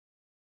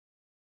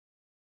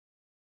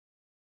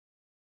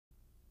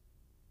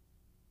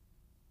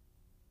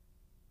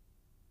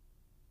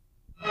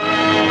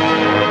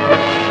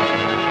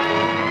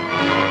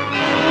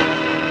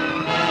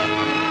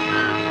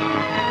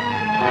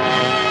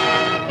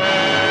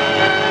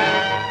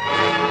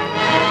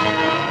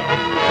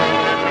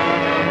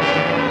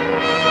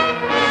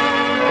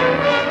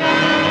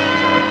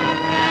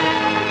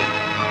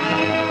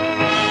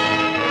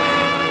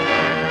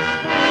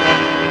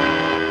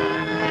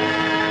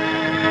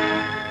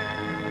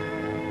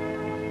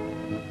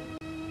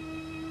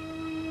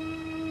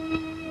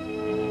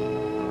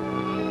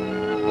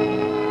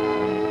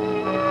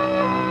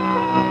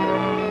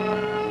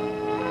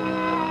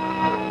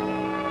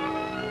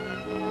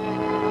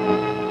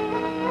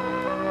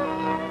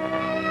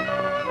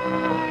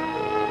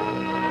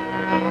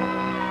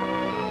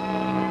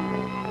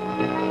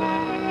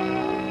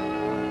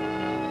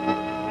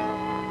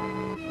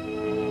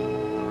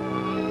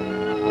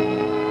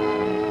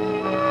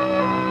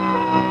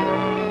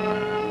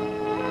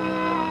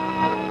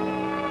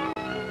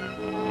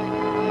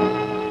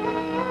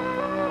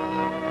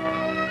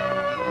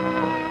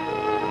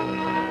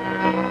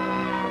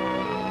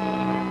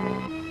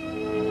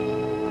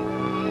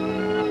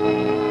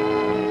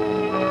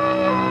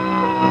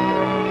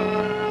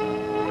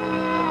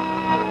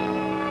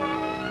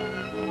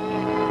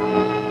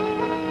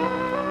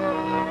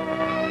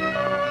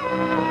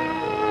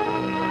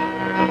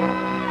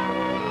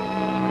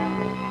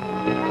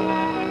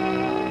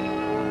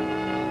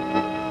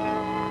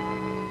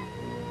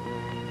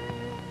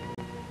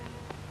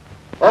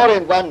Or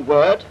in one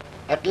word,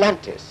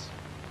 Atlantis,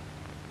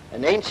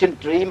 an ancient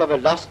dream of a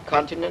lost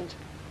continent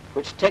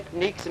which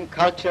techniques and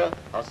culture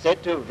are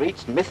said to have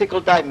reached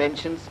mythical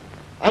dimensions,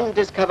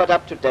 undiscovered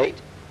up to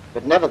date,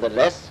 but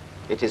nevertheless,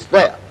 it is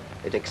there,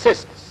 it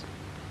exists.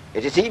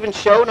 It is even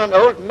shown on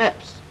old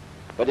maps,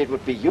 but it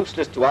would be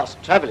useless to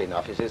ask traveling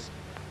offices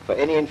for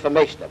any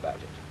information about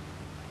it.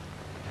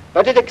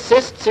 But it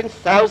exists in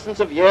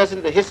thousands of years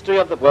in the history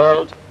of the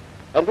world,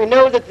 and we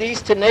know that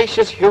these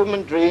tenacious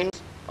human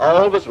dreams are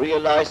always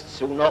realized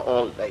sooner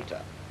or later.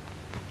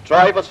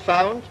 Troy was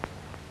found,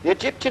 the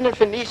Egyptian and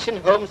Phoenician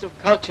homes of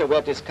culture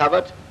were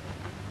discovered,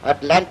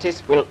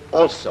 Atlantis will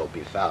also be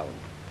found.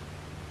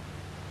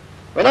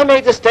 When I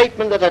made the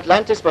statement that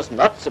Atlantis was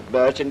not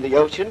submerged in the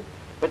ocean,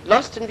 but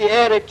lost in the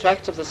arid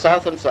tracts of the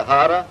southern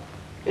Sahara,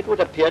 it would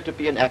appear to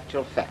be an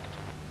actual fact.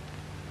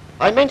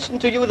 I mentioned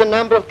to you the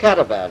number of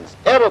caravans,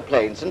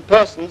 aeroplanes, and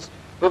persons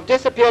who have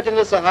disappeared in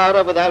the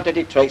Sahara without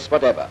any trace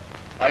whatever.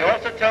 I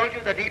also told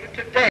you that even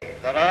today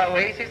there are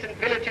oases and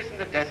villages in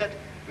the desert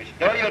which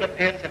no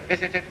Europeans have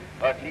visited,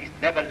 or at least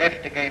never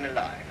left again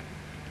alive.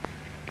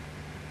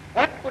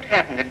 What would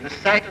happen if the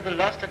site of the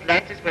lost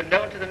Atlantis were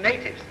known to the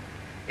natives?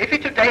 If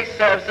it today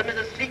serves them as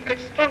a secret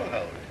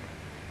stronghold?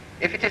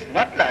 If it is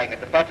not lying at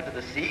the bottom of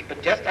the sea,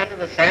 but just under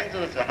the sands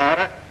of the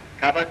Sahara,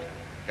 covered,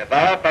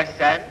 devoured by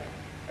sand,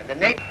 and the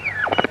natives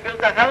build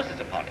their houses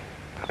upon it?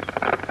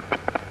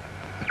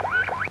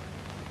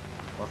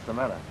 What's the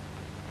matter?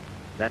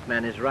 That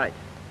man is right.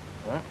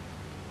 Huh?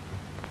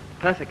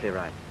 Perfectly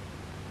right.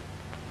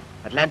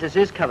 Atlantis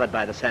is covered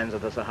by the sands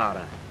of the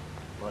Sahara.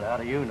 Well, how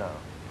do you know?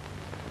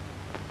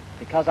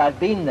 Because I've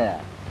been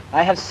there.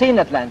 I have seen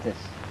Atlantis.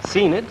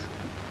 Seen it?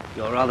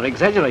 You're rather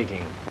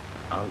exaggerating,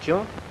 aren't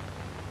you?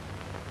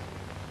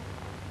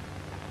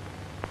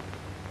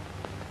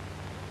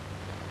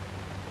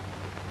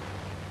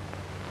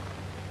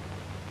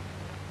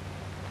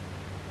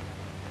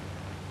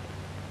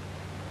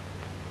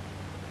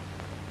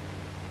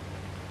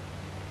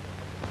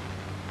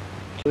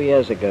 Two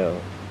years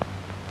ago,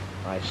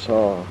 I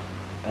saw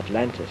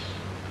Atlantis.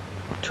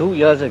 2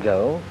 years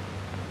ago?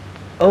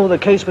 Oh, the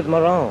case with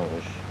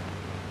Morange.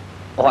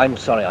 Oh, I'm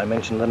sorry I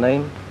mentioned the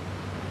name.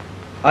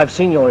 I've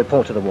seen your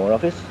report to the War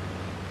Office.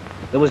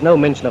 There was no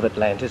mention of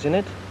Atlantis in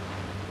it.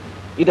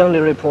 It only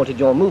reported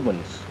your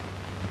movements,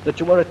 that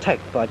you were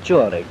attacked by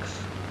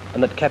Tuaregs,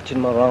 and that Captain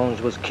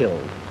Morange was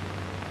killed.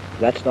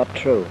 That's not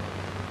true.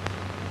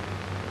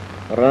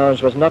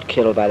 Morange was not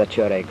killed by the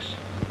Tuaregs.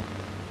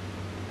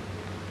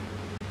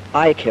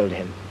 I killed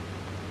him.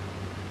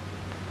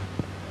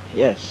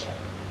 Yes,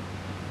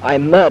 I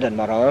murdered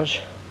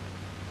Morange,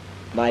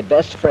 my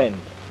best friend.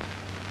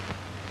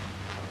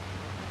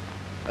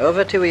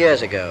 Over 2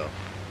 years ago,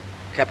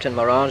 Captain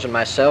Morange and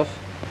myself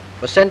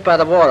were sent by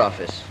the War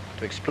Office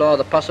to explore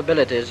the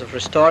possibilities of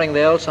restoring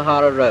the old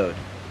Sahara Road,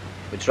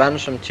 which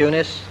runs from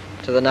Tunis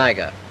to the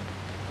Niger.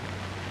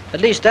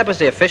 At least that was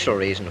the official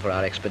reason for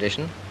our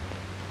expedition.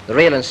 The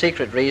real and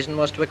secret reason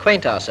was to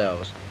acquaint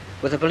ourselves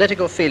with the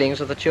political feelings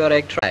of the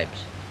Tuareg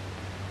tribes.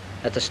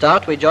 At the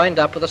start, we joined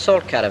up with a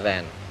salt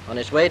caravan on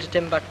its way to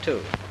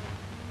Timbuktu.